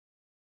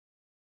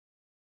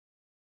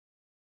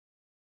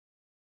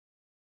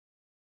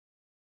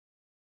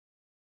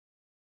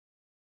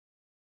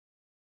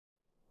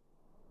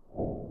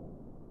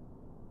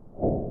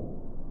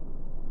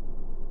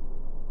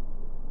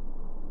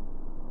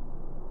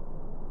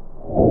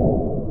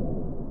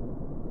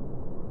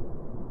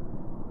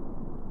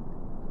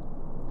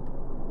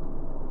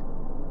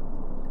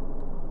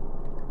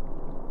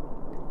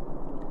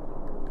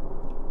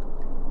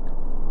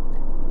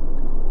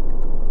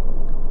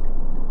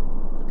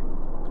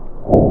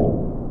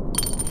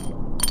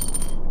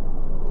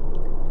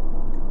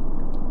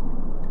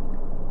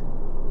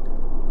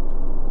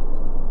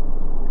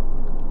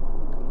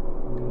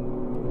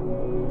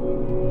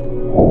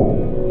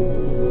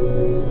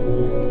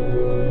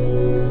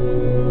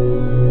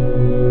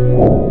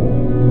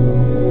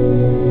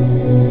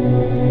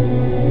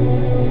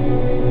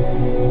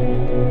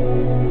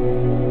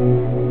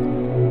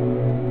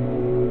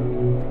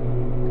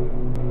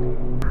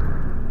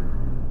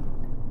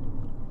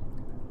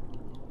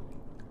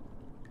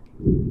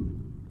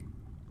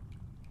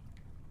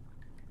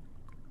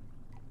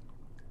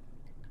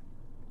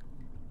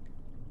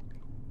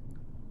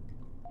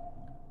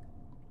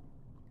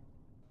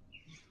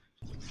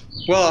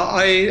Well,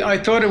 I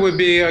thought it would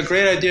be a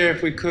great idea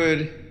if we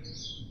could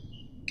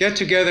get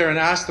together and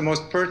ask the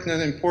most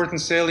pertinent, important,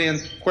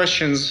 salient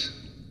questions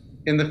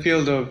in the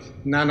field of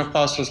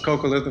nanofossils,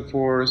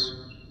 coccolithophores.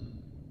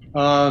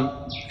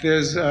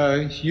 There's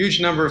a huge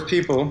number of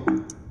people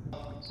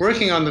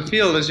working on the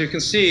field. As you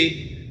can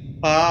see,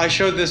 I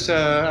showed this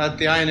at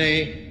the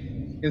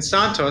INA in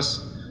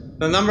Santos.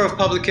 The number of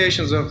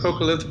publications of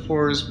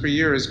coccolithophores per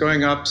year is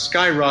going up,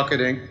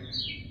 skyrocketing.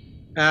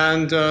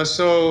 And because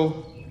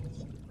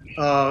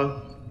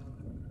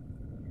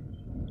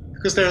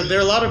there are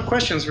a lot of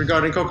questions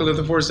regarding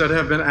coccolithophores that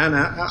have been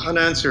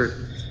unanswered.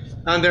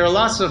 And there are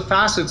lots of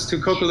facets to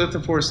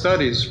coccolithophore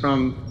studies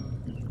from,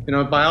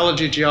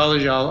 biology,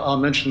 geology. I'll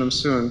mention them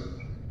soon.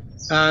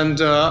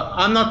 And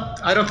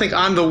I don't think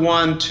I'm the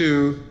one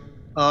to,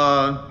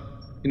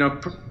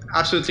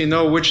 absolutely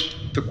know which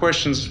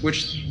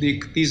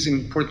these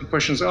important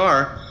questions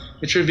are.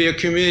 It should be a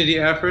community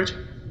effort.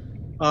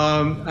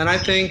 And I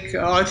think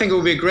it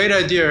would be a great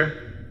idea.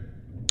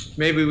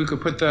 Maybe we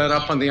could put that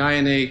up on the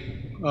INA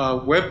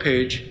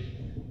webpage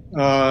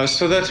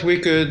so that we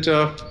could,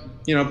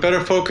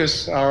 better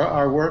focus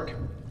our work.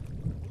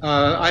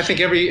 I think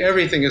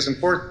everything is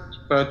important,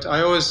 but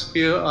I always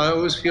feel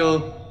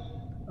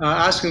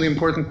asking the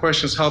important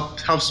questions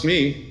helps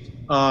me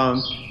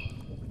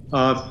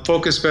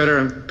focus better,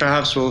 and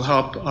perhaps will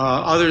help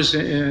others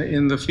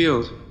in the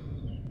field.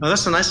 Now,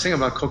 that's the nice thing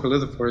about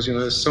coccolithophores.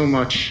 There's so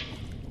much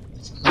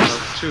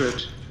to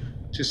it,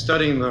 to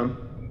studying them.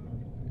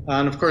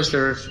 And of course,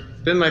 they've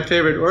been my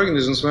favorite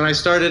organisms. When I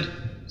started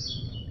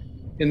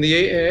in the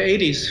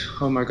 80s,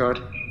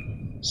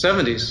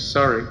 70s,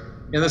 sorry.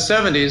 In the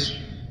 70s,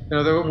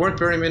 there weren't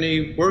very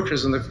many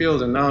workers in the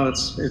field, and now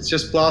it's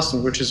just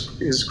blossomed, which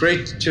is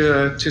great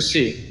to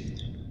see.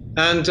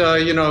 And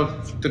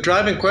the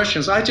driving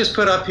questions, I just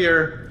put up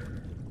here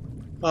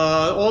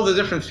all the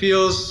different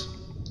fields,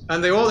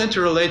 and they all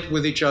interrelate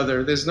with each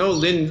other. There's no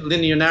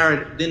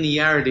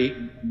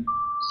linearity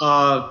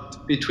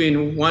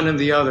between one and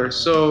the other.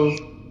 So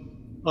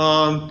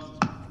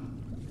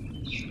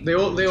they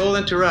all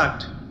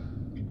interact.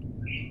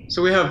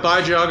 So we have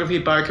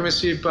biogeography,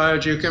 biochemistry,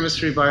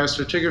 biogeochemistry,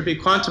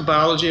 biostratigraphy, quantum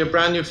biology, a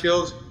brand new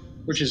field,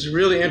 which is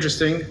really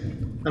interesting.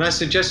 And I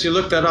suggest you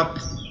look that up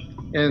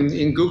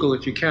in Google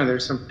if you can.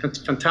 There's some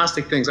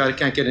fantastic things. I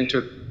can't get into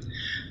it.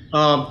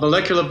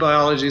 Molecular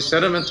biology,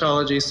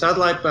 sedimentology,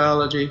 satellite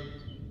biology.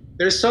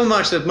 There's so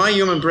much that my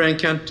human brain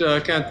can't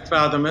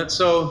fathom it.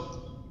 So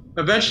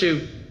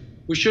eventually,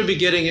 we should be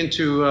getting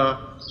into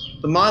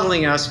the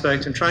modeling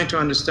aspect and trying to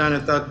understand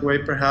it that way,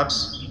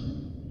 perhaps.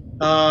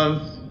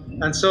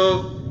 And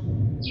so,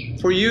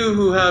 for you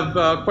who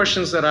have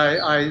questions that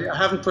I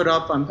haven't put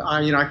up,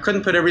 I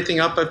couldn't put everything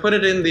up. I put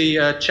it in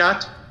the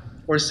chat,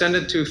 or send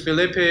it to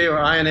Felipe or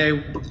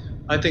INA.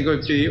 I think it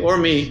would be, or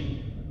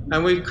me,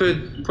 and we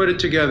could put it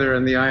together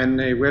in the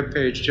INA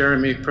webpage,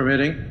 Jeremy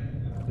permitting.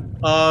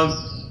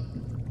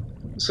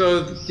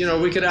 So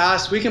we could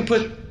ask. We can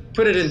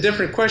put it in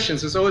different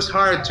questions. It's always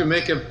hard to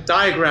make a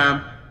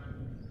diagram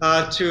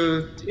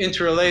to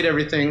interrelate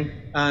everything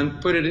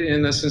and put it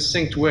in a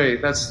succinct way.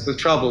 That's the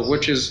trouble,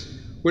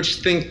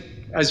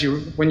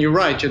 when you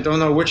write, you don't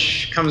know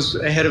which comes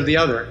ahead of the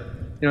other.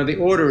 The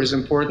order is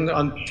important.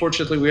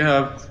 Unfortunately, we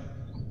have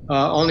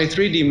only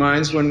 3D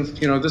minds when,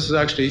 this is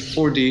actually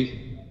 4D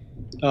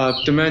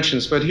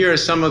dimensions. But here are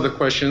some of the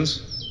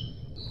questions.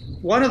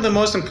 One of the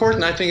most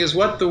important, I think, is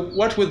what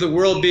would the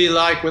world be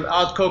like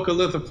without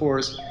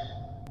coccolithophores?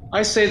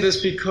 I say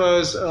this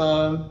because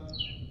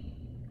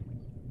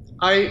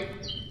I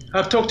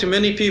have talked to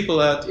many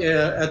people at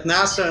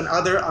NASA and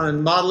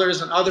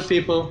modelers and other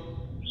people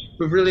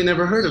who've really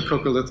never heard of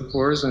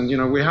coccolithophores,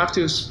 and we have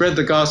to spread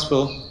the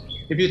gospel.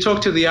 If you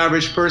talk to the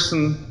average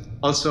person,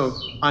 also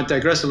I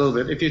digress a little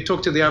bit. If you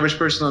talk to the average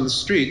person on the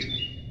street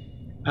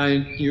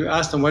and you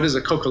ask them what is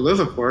a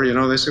coccolithophore,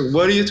 they say,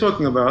 "What are you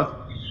talking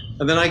about?"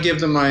 And then I give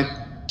them my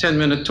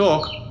 10-minute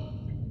talk,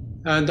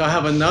 and I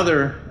have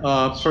another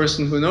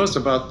person who knows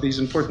about these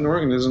important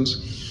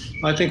organisms.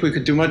 I think we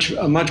could do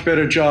a much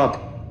better job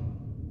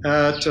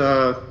at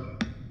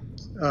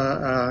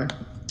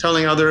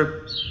telling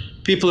other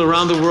people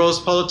around the world,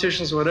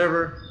 politicians,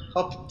 whatever,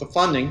 help the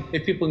funding,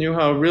 if people knew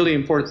how really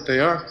important they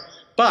are.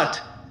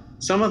 But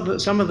some of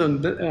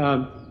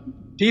the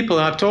people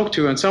I've talked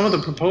to and some of the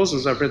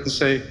proposals I've written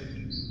say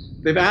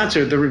they've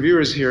answered the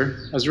reviewers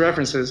here as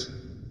references.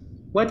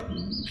 What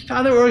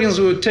other organs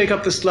would take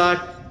up the slack?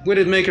 Would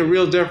it make a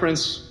real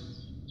difference?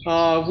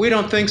 We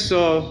don't think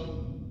so.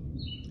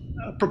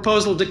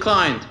 Proposal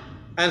declined.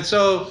 And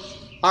so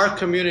our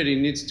community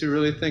needs to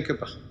really think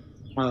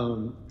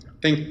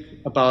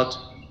about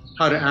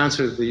how to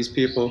answer these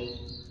people.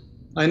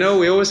 I know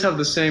we always have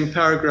the same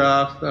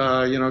paragraph,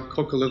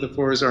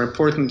 coccolithophores are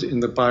important in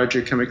the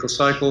biogeochemical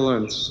cycle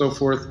and so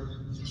forth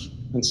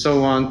and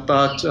so on,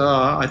 but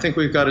I think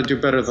we've got to do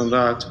better than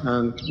that,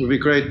 and it would be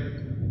great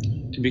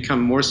to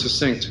become more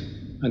succinct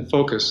and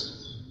focused.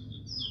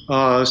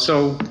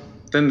 So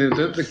then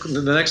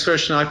the next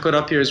question I put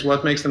up here is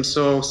what makes them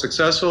so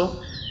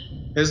successful?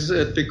 Is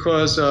it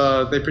because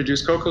they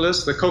produce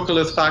coccoliths? The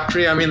coccolith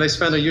factory, I mean, they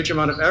spend a huge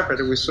amount of effort,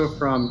 and we saw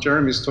from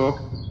Jeremy's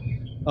talk,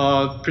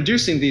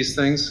 producing these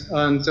things,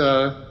 and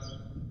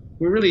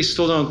we really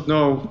still don't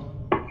know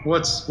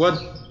what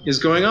is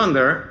going on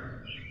there.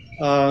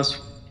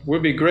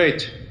 Would be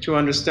great to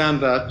understand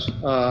that,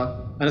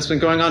 and it's been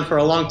going on for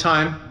a long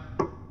time.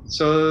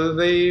 So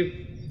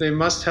they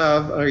must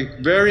have a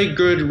very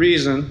good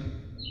reason,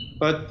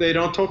 but they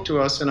don't talk to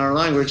us in our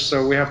language,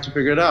 so we have to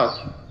figure it out.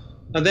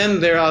 And then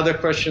there are other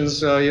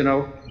questions, you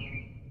know,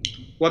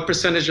 what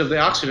percentage of the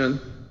oxygen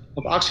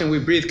we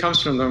breathe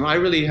comes from them? I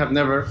really have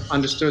never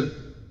understood.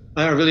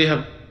 I really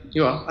have,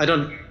 you know, I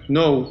don't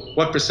know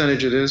what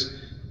percentage it is.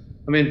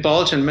 I mean,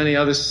 Balch and many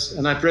others,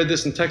 and I've read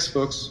this in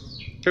textbooks,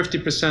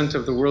 50%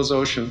 of the world's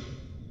ocean.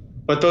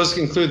 But those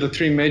include the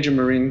 3 major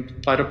marine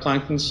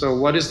phytoplankton. So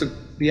what is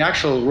the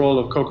actual role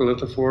of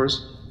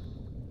Coccolithophores?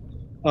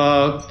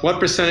 What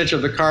percentage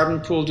of the carbon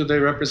pool do they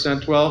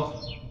represent? Well,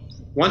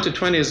 1 to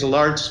 20 is a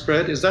large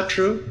spread. Is that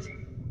true?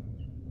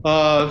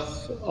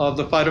 Of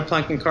the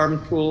phytoplankton carbon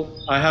pool?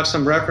 I have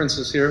some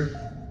references here.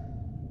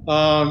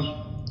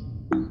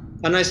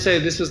 And I say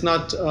this is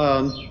not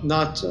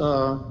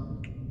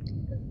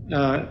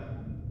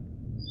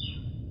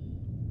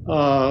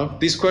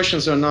these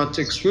questions are not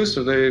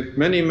exclusive. There are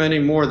many, many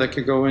more that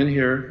could go in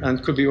here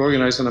and could be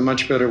organized in a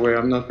much better way.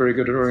 I'm not very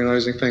good at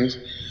organizing things.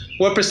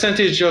 What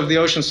percentage of the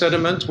ocean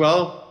sediment?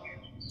 Well,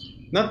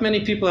 not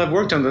many people have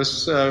worked on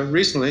this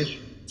recently.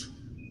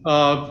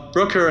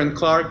 Brooker and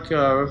Clark,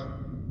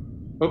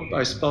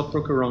 I spelled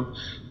Brooker wrong.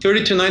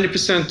 30 to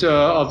 90%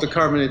 of the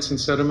carbonates in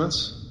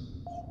sediments.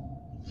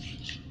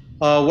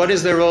 What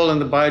is their role in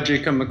the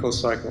biogeochemical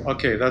cycle?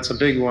 Okay, that's a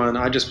big one.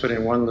 I just put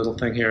in one little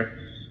thing here.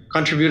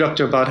 Contribute up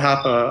to about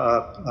half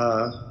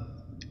a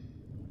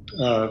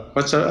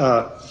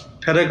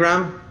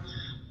petagram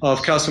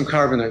of calcium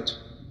carbonate.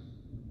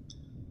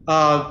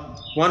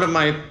 One of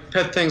my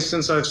pet things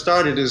since I've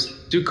started is,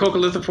 do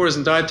coccolithophores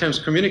and diatoms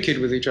communicate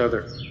with each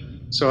other?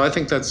 So I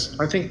think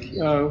you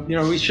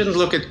know, we shouldn't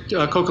look at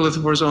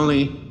coccolithophores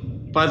only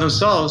by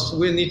themselves.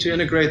 We need to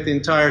integrate the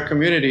entire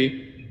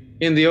community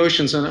in the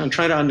oceans and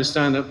try to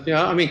understand it.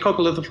 Yeah, I mean,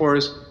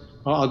 coccolithophores,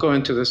 I'll go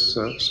into this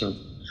soon.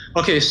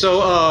 Okay,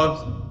 so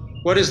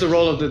what is the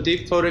role of the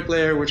deep photic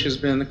layer, which has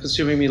been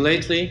consuming me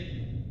lately?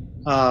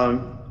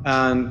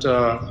 Then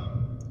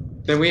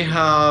we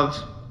have,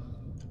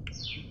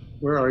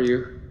 where are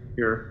you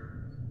here?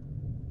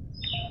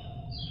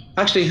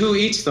 Actually, who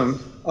eats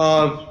them?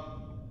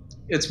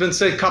 It's been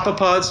said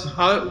copepods.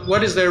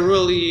 What is their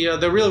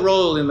real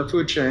role in the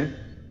food chain?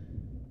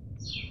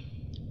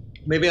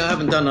 Maybe I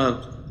haven't done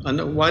a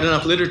wide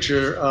enough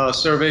literature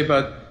survey,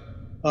 but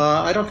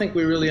I don't think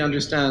we really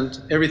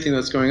understand everything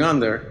that's going on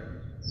there.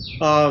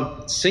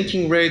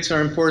 Sinking rates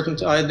are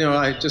important.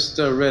 I just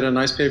read a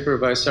nice paper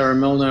by Sarah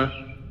Milner.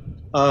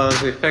 How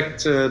they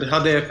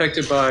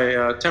affected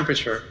by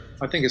temperature.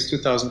 I think it's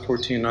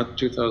 2014, not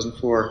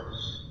 2004.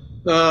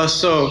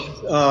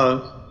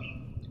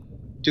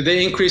 Do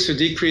they increase or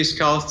decrease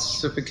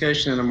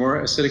calcification in a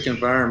more acidic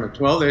environment?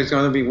 Well, there's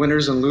going to be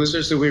winners and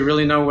losers. Do we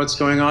really know what's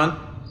going on?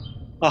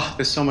 Oh,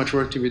 there's so much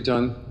work to be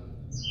done.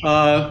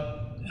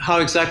 How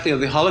exactly are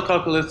the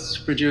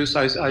holococcoliths produced?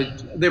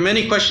 There are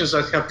many questions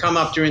that have come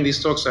up during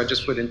these talks I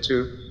just put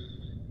into,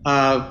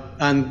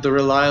 and the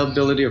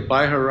reliability of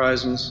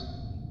biohorizons.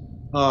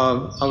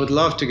 I would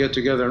love to get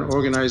together and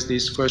organize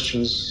these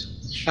questions.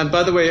 And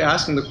by the way,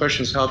 asking the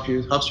questions helps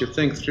you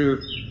think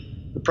through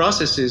the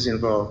processes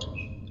involved.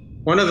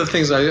 One of the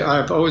things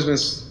I've always been,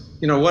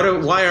 you know, why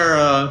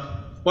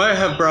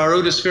have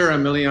Braurodosphaera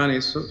and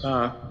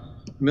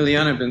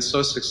Milliana been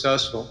so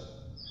successful?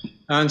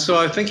 And so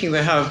I'm thinking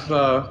they have,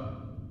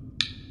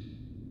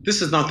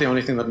 this is not the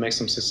only thing that makes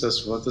them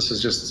successful. This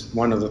is just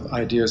one of the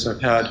ideas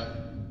I've had.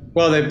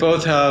 Well, they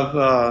both have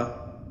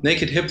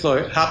naked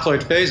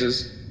haploid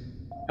phases,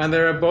 and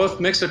they're both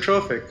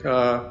mixotrophic.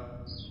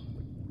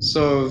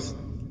 So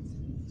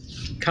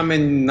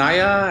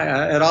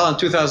Kamenaya et al. In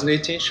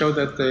 2018 showed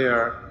that they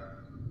are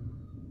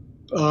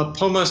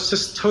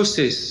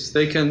pomocystoses.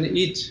 They can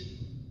eat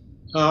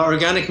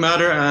organic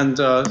matter, and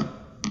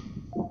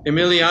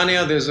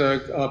Emiliania, there's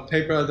a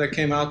paper that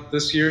came out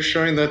this year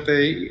showing that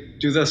they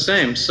do the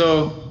same.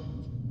 So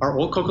are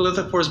all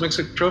coccolithophores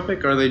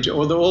mixotrophic? Are they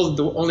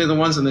only the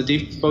ones in the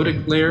deep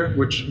photic layer,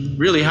 which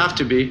really have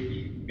to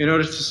be in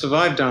order to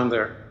survive down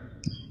there?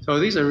 So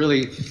these are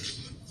really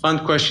fun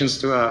questions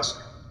to ask,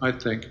 I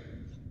think.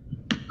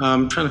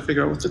 I'm trying to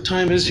figure out what the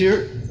time is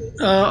here.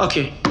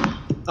 Okay.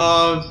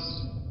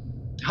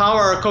 How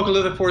are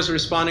coccolithophores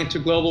responding to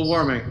global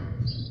warming?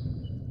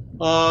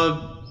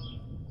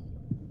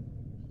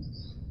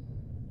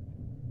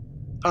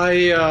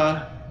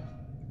 I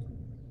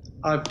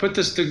put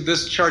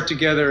this chart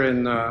together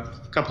a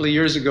couple of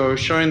years ago,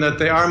 showing that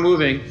they are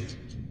moving,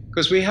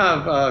 because we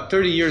have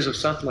 30 years of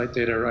satellite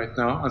data right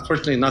now.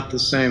 Unfortunately, not the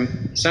same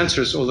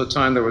sensors all the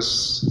time. There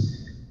was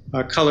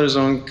color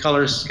zone,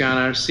 color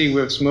scanner,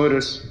 CWIFS,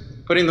 MODIS.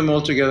 Putting them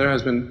all together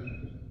has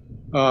been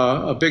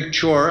a big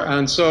chore.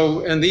 And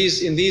so in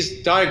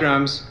these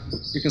diagrams,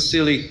 you can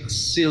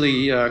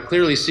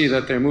clearly see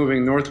that they're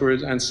moving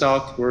northwards and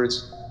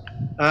southwards.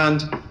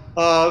 And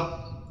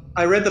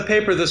I read the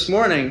paper this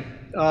morning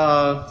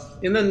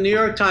in the New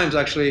York Times,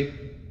 actually.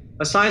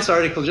 A science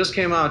article just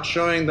came out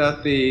showing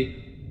that the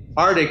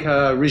Arctic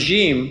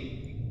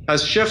regime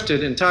has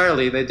shifted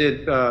entirely. They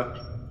did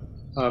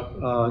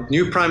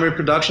new primary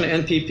production,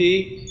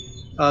 NPP.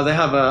 They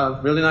have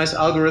a really nice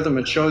algorithm.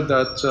 It showed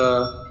that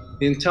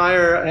the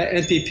entire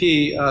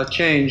NPP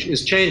change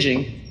is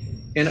changing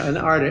in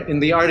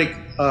the Arctic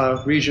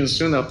region.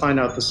 Soon they'll find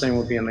out the same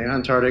will be in the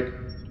Antarctic,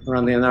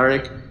 around the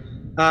Antarctic.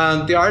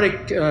 The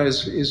Arctic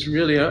is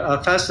really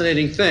a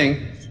fascinating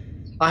thing.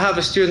 I have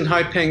a student,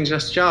 Haipeng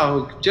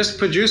Zhao, who just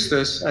produced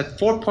this at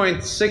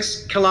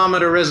 4.6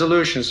 kilometer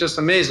resolution. It's just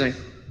amazing.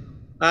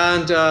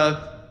 And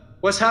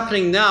what's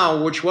happening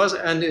now, which was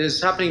and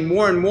is happening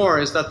more and more,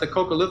 is that the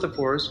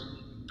Coccolithophores,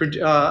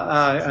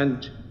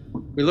 and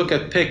we look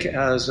at PIC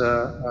as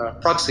a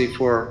proxy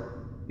for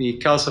the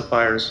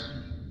calcifiers,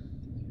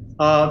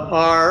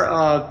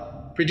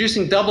 are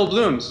producing double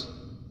blooms.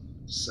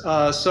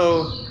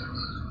 So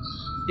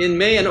in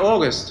May and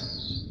August,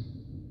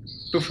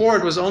 before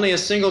it was only a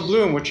single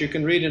bloom, which you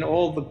can read in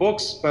all the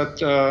books, but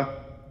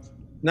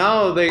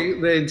now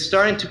they're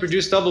starting to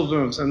produce double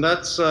blooms, and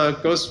that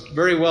goes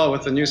very well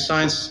with the new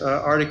science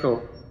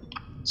article.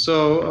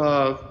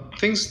 So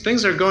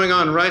things are going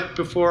on right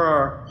before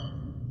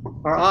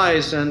our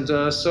eyes, and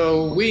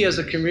so we as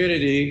a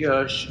community,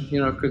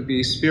 could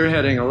be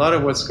spearheading a lot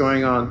of what's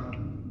going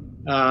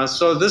on.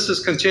 So this is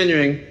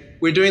continuing.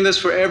 We're doing this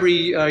for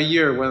every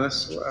year when the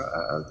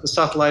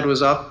satellite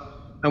was up.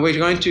 And we're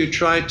going to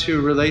try to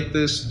relate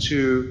this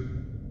to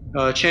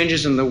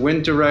changes in the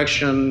wind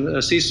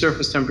direction, sea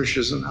surface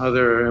temperatures, and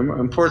other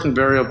important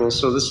variables.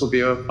 So this will be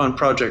a fun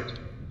project.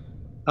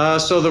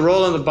 So the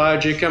role in the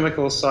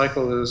biogeochemical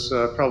cycle is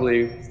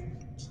probably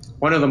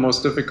one of the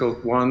most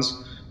difficult ones.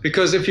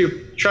 Because if you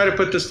try to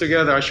put this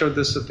together, I showed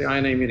this at the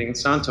INA meeting in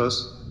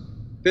Santos,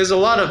 there's a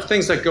lot of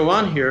things that go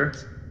on here.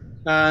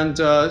 And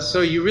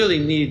so you really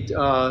need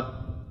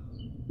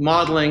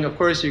modeling. Of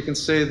course, you can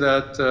say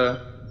that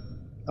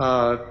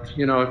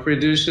it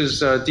reduces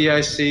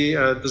DIC,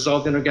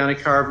 dissolved inorganic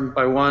carbon,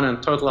 by 1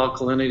 and total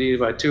alkalinity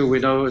by 2. We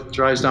know it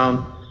drives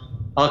down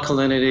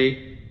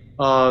alkalinity.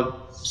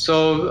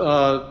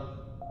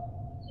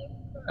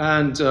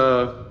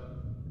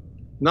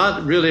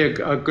 Not really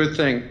a good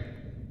thing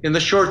in the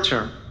short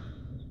term.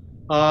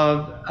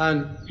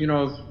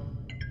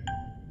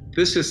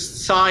 This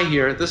is psi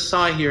here. This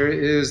psi here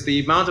is the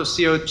amount of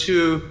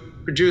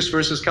CO2 produced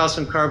versus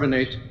calcium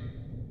carbonate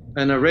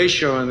and a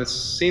ratio, and it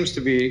seems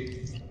to be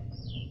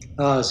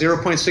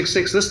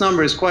 0.66. This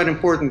number is quite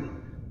important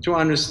to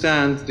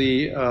understand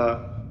the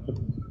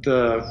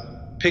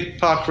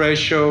PIC-POC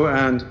ratio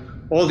and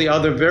all the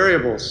other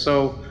variables.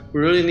 So we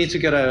really need to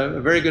get a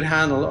very good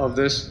handle of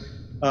this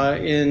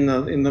in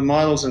the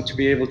models and to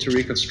be able to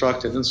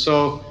reconstruct it. And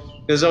so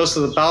there's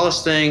also the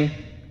ballasting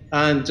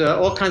and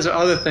all kinds of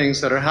other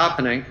things that are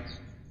happening.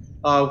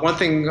 One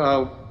thing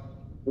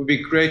would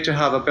be great to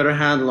have a better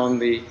handle on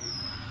the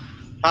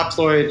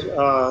haploid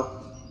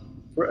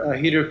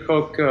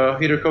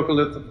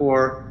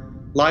Coccolithophore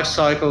life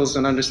cycles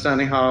and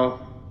understanding how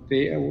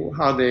they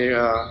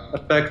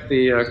affect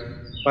the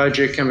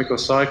biogeochemical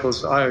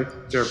cycles. There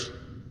are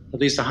at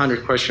least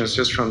 100 questions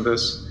just from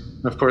this.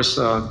 And of course,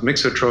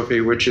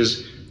 mixotrophy, which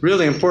is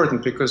really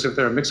important because if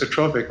they're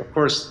mixotrophic, of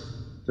course,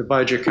 the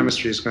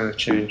biogeochemistry is going to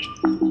change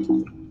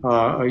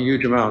a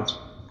huge amount.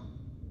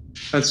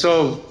 And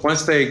so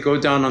once they go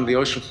down on the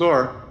ocean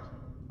floor,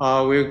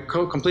 we're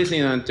completely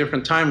in a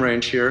different time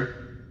range here.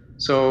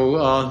 So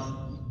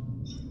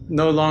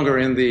no longer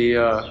in the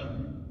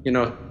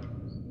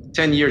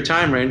 10-year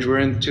time range, we're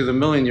into the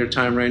million-year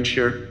time range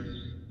here.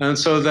 And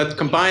so that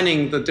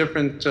combining the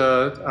different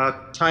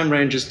time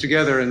ranges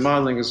together in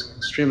modeling is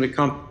extremely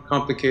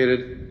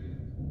complicated.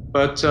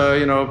 But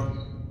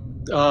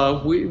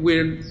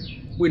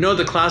we know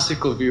the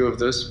classical view of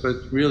this, but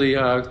really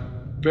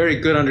very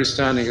good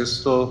understanding is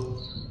still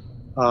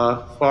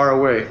far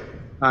away.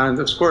 And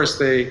of course,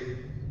 they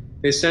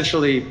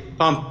essentially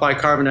pump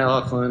bicarbonate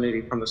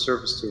alkalinity from the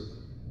surface to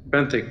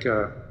benthic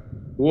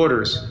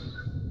waters.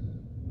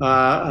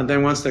 And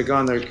then once they're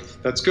gone,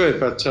 that's good.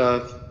 But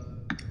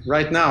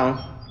right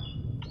now,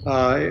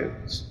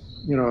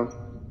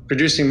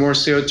 producing more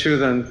CO2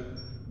 than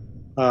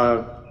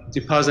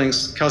depositing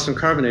calcium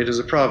carbonate is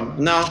a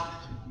problem. Now,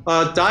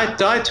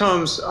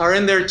 diatoms are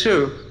in there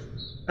too.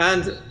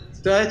 And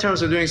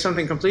diatoms are doing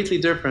something completely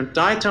different.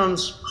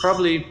 Diatoms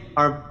probably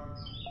are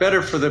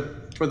better for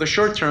the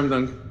short term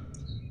than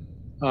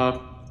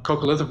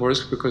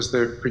Coccolithophores because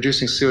they're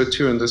producing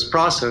CO2 in this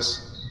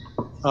process.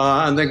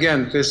 And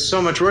again, there's so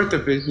much work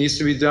that needs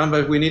to be done,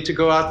 but we need to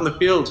go out in the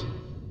field.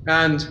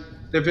 And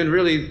there have been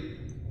really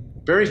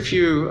very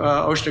few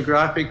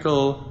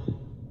oceanographical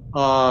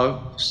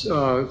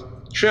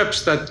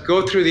trips that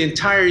go through the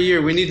entire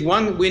year. We need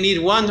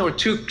one or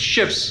two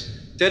ships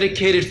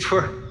dedicated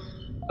for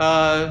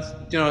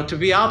to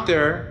be out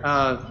there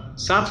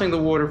sampling the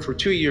water for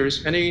 2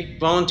 years. Any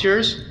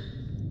volunteers?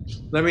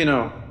 Let me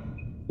know.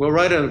 We'll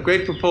write a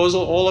great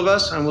proposal, all of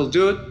us, and we'll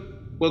do it.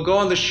 We'll go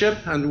on the ship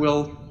and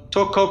we'll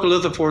talk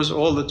Coccolithophores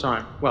all the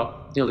time.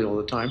 Well, nearly all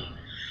the time.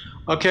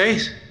 Okay.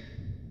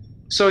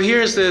 So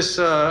here's this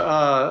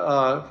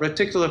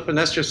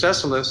Reticulophonestra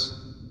sessilis.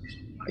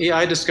 Yeah,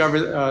 I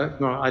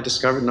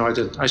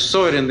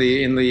saw it in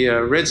the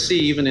Red Sea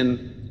even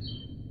in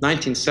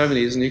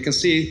 1970s, and you can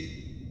see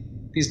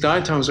these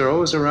diatoms are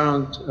always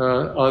around,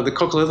 the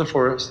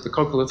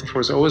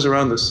Coccolithophores are always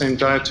around the same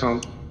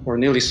diatom or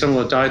nearly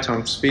similar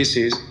diatom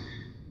species.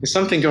 There's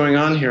something going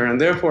on here, and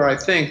therefore I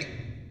think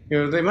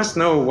they must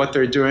know what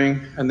they're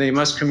doing, and they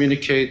must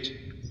communicate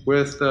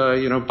with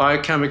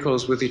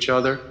biochemicals with each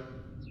other.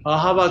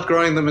 How about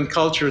growing them in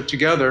culture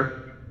together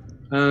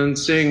and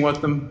seeing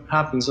what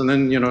happens, and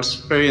then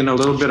spray in a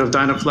little bit of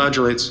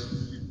dinoflagellates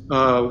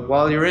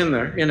while you're in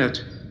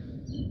it,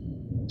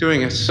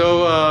 doing it.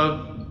 So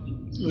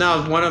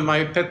now one of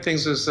my pet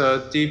things is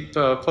deep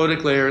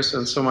photic layers,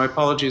 and so my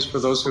apologies for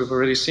those who've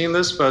already seen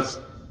this, but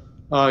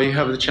you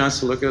have the chance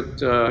to look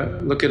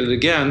at it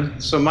again.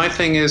 So my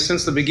thing is,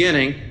 since the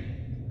beginning,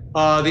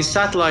 these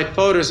satellite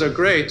photos are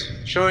great,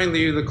 showing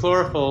you the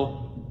chlorophyll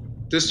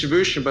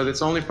distribution, but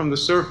it's only from the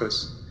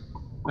surface.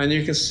 And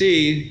you can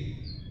see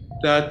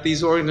that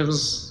these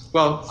organisms,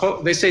 well,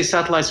 they say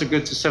satellites are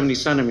good to 70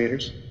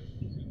 centimeters.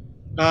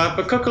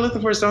 But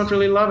Coccolithophores don't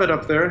really love it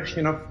up there,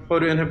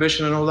 photo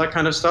inhibition and all that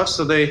kind of stuff.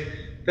 So they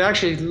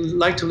actually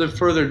like to live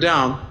further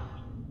down.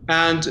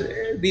 And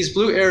these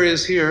blue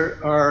areas here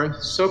are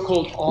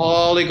so-called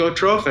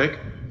oligotrophic.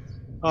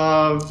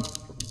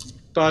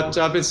 But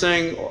I've been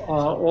saying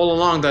all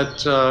along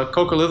that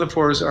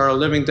Coccolithophores are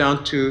living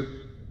down to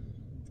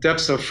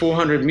depths of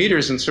 400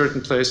 meters in certain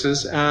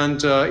places,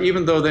 and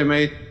even though they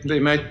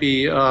might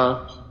be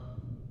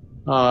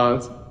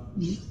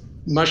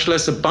much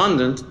less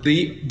abundant,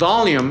 the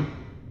volume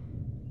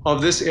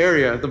of this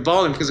area,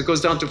 because it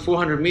goes down to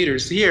 400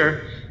 meters,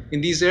 here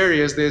in these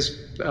areas there's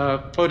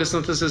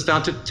photosynthesis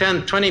down to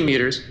 10, 20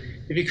 meters.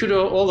 If you could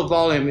all the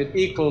volume, it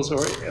equals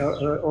or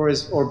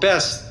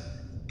best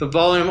the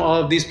volume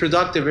of these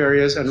productive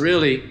areas, and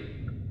really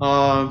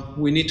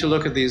we need to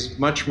look at these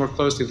much more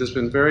closely. There's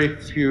been very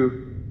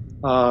few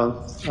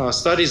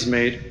studies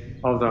made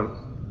of them.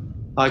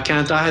 I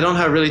don't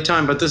have really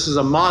time, but this is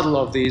a model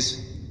of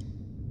these.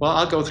 Well,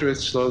 I'll go through it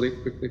slowly,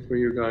 quickly for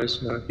you guys.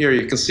 Here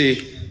you can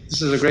see,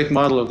 this is a great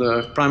model of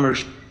the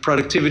primary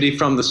productivity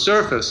from the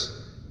surface.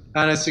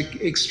 And it's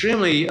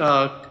extremely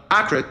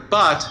accurate,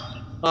 but,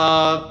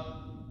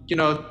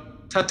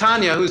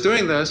 Titania, who's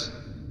doing this,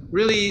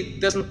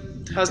 really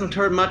hasn't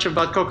heard much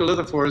about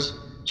Coccolithophores.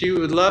 She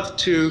would love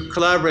to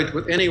collaborate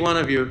with any one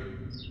of you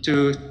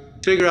to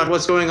figure out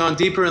what's going on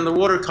deeper in the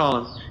water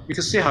column. You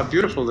can see how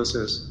beautiful this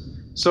is.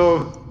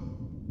 So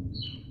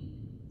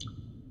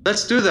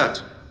let's do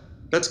that.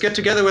 Let's get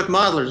together with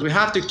modelers. We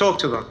have to talk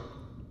to them.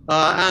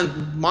 And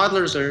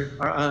modelers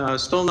are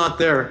still not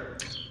there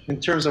in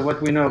terms of what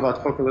we know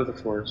about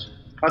Coccolithophores.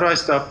 How do I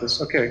stop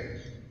this? Okay.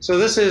 So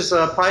this is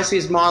a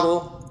Pisces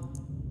model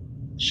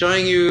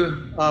showing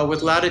you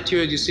with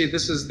latitude. You see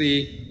this is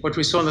what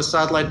we saw in the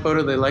satellite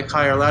photo. They like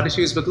higher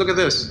latitudes, but look at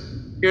this.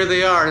 Here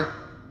they are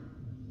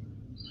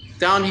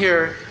down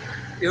here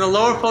in the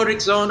lower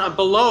photic zone and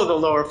below the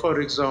lower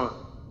photic zone,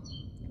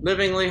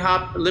 living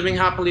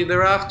happily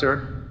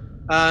thereafter.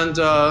 And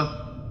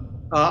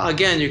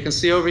again, you can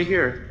see over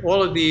here,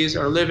 all of these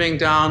are living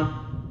down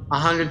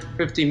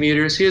 150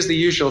 meters. Here's the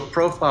usual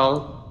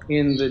profile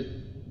in the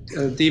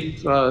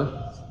deep,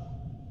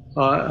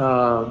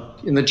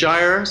 in the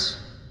gyres,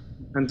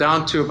 and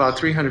down to about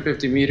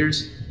 350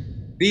 meters.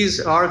 These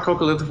are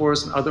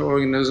Coccolithophores and other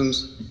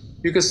organisms.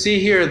 You can see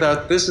here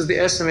that this is the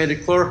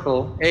estimated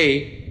chlorophyll,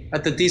 A,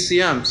 at the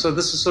DCM. So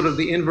this is sort of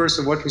the inverse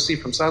of what we see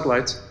from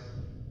satellites.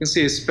 You can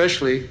see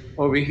especially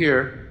over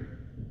here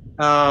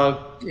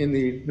in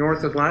the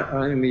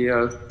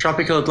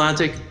tropical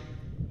Atlantic.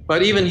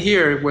 But even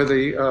here, where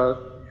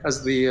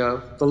has the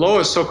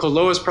lowest, so-called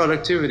lowest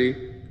productivity,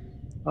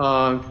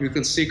 you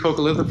can see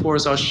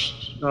Coccolithophores.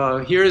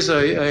 Here's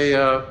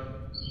a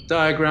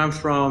diagram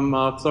from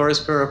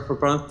Florispera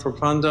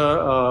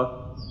profunda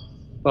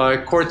by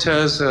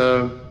Cortez,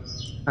 and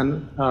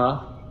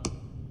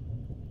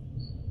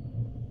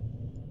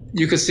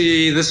you can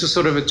see this is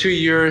sort of a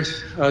 2-year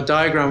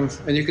diagram,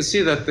 and you can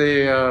see that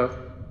they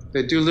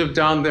do live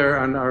down there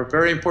and are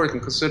very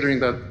important, considering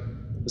that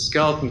the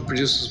skeleton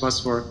produces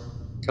much more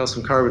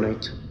calcium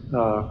carbonate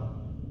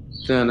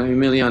than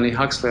Emiliani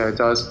Huxley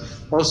does.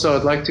 Also,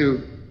 I'd like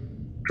to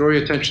draw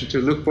your attention to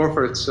Luc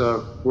Beaufort's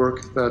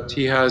work that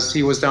he has.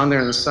 He was down there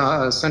in the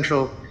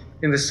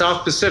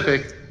South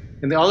Pacific,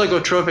 in the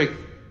oligotrophic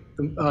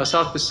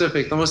South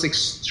Pacific, the most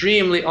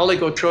extremely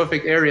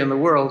oligotrophic area in the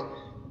world,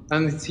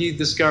 and he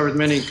discovered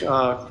many deep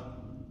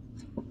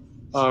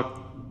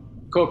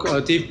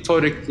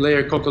photic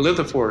layer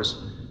Coccolithophores.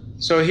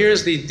 So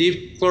here's the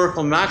deep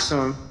chlorophyll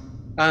maximum,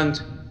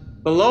 and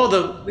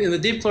Below in the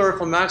deep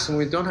chlorophyll maximum,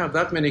 we don't have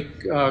that many.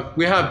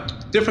 We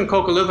have different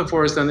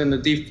coccolithophores than in the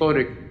deep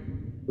photic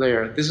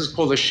layer. This is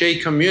called the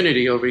shade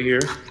community over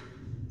here.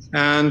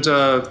 And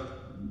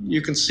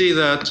you can see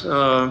that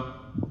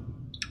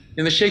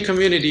in the shade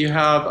community, you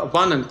have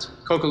abundant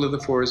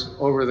coccolithophores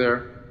over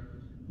there.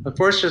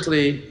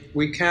 Unfortunately,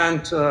 we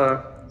can't,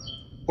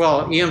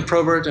 well, Ian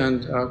Probert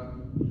and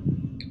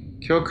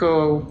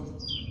Kyoko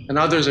and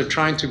others are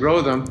trying to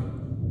grow them.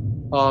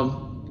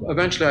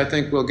 Eventually, I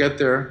think we'll get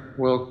there.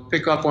 We'll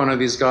pick up one of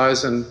these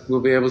guys and we'll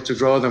be able to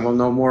grow them. We'll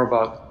know more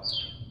about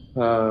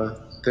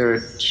their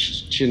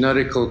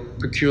genetical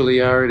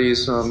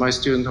peculiarities. My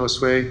student,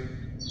 Josue,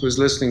 who's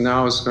listening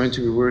now, is going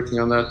to be working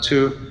on that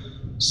too.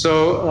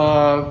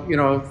 So, you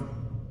know,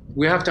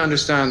 we have to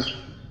understand.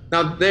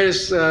 Now, they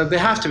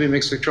have to be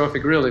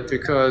mixotrophic, really,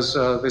 because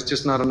there's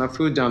just not enough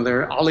food down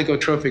there.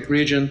 Oligotrophic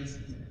region,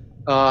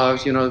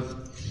 you know,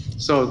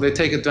 so they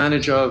take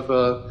advantage of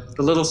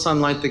the little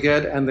sunlight they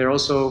get, and they're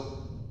also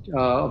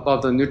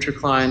above the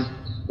nutricline,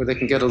 where they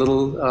can get a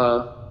little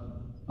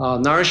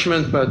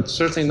nourishment, but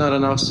certainly not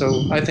enough.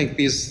 So I think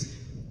these,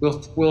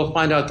 we'll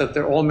find out that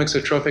they're all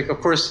mixotrophic. Of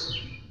course,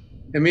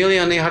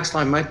 Amelia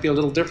neohuxlei might be a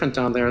little different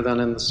down there than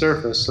in the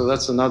surface, so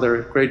that's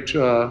another great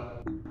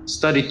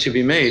study to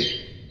be made.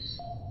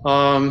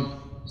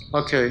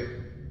 Okay,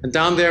 and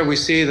down there we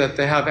see that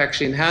they have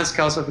actually enhanced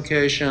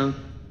calcification,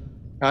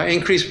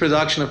 increased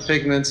production of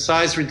pigments,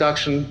 size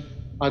reduction.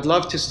 I'd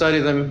love to study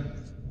them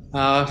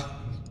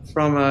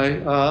from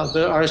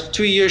our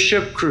 2-year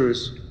ship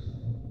cruise.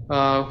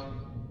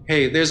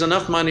 Hey, there's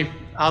enough money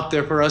out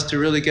there for us to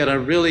really get a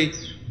really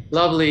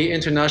lovely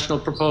international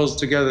proposal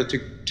together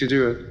to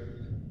do it.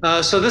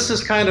 So this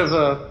is kind of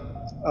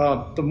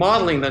the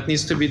modeling that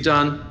needs to be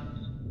done.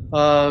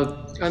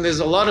 And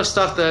there's a lot of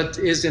stuff that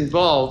is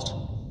involved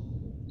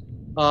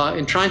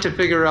in trying to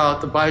figure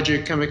out the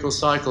biogeochemical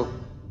cycle.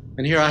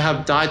 And here I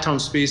have diatom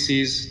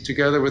species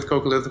together with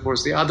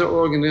Coccolithophores, the other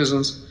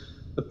organisms,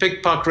 the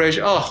pick-pock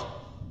ratio. Oh,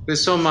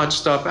 there's so much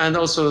stuff. And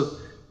also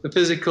the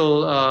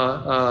physical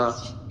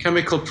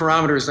chemical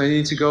parameters I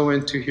need to go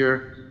into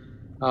here.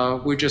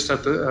 We're just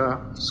at the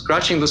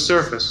scratching the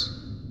surface,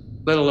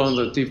 let alone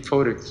the deep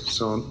photic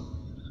zone,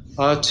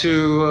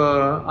 to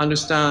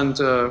understand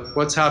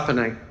what's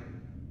happening.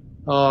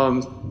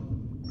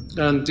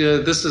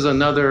 This is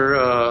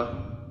another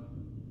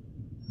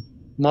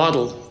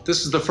model.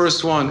 This is the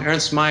first one,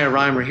 Ernst Meyer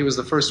Reimer. He was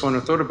the first one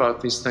who thought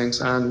about these things,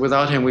 and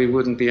without him we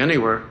wouldn't be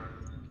anywhere.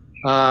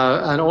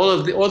 And all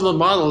the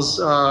models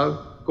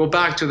go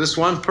back to this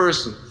one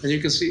person, and you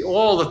can see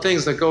all the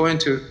things that go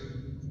into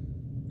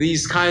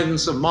these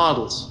kinds of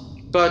models.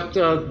 But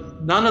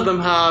none of them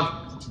have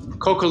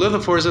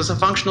Coccolithophores as a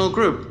functional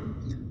group.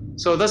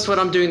 So that's what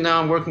I'm doing now.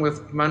 I'm working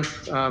with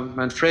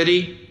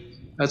Manfredi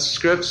at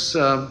Scripps,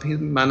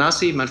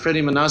 Manassi.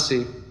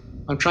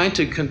 I'm trying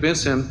to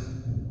convince him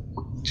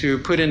to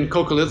put in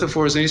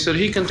Coccolithophores, and he said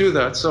he can do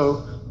that.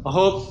 So I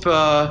hope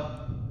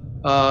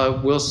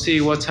we'll see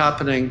what's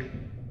happening.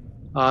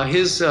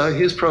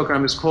 His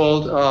program is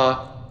called,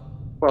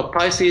 well,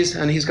 Pisces,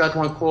 and he's got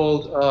one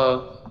called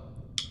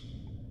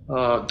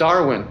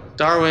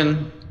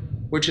Darwin,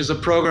 which is a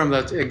program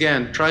that,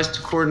 again, tries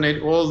to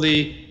coordinate all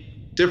the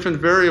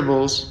different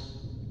variables,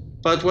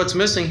 but what's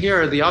missing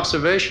here are the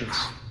observations.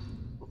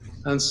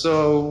 And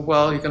so,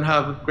 well, you can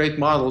have great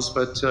models,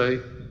 but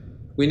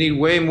we need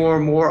way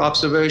more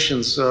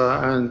observations.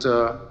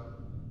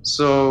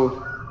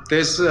 So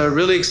there's a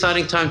really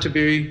exciting time to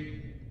be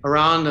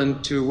around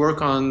and to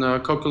work on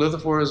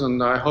Coccolithophores,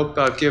 and I hope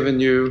I've given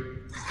you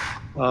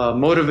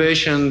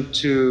motivation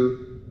to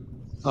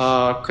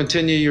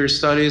continue your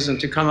studies and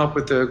to come up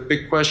with the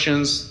big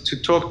questions, to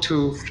talk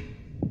to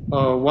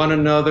one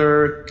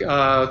another,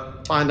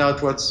 find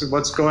out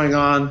what's going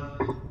on.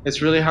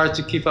 It's really hard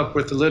to keep up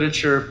with the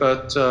literature,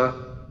 but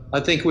I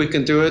think we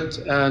can do it.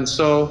 And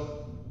so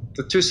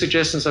the 2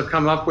 suggestions I've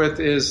come up with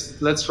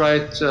is let's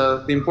write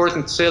the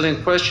important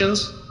salient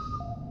questions,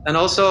 and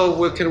also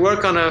we can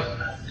work on a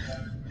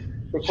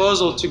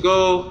proposal to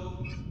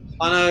go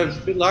on a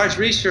large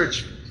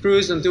research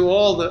cruise and do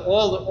all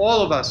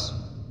of us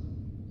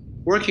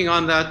working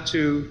on that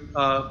to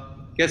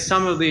get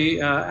some of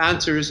the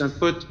answers and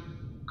put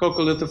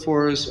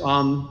Coccolithophores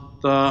on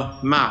the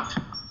map.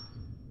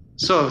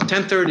 So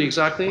 10:30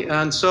 exactly,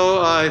 and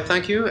so I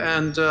thank you,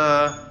 and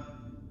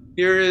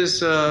here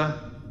is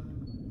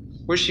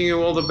wishing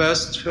you all the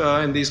best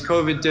in these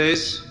COVID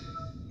days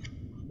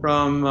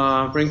from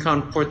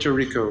Rincon, Puerto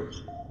Rico.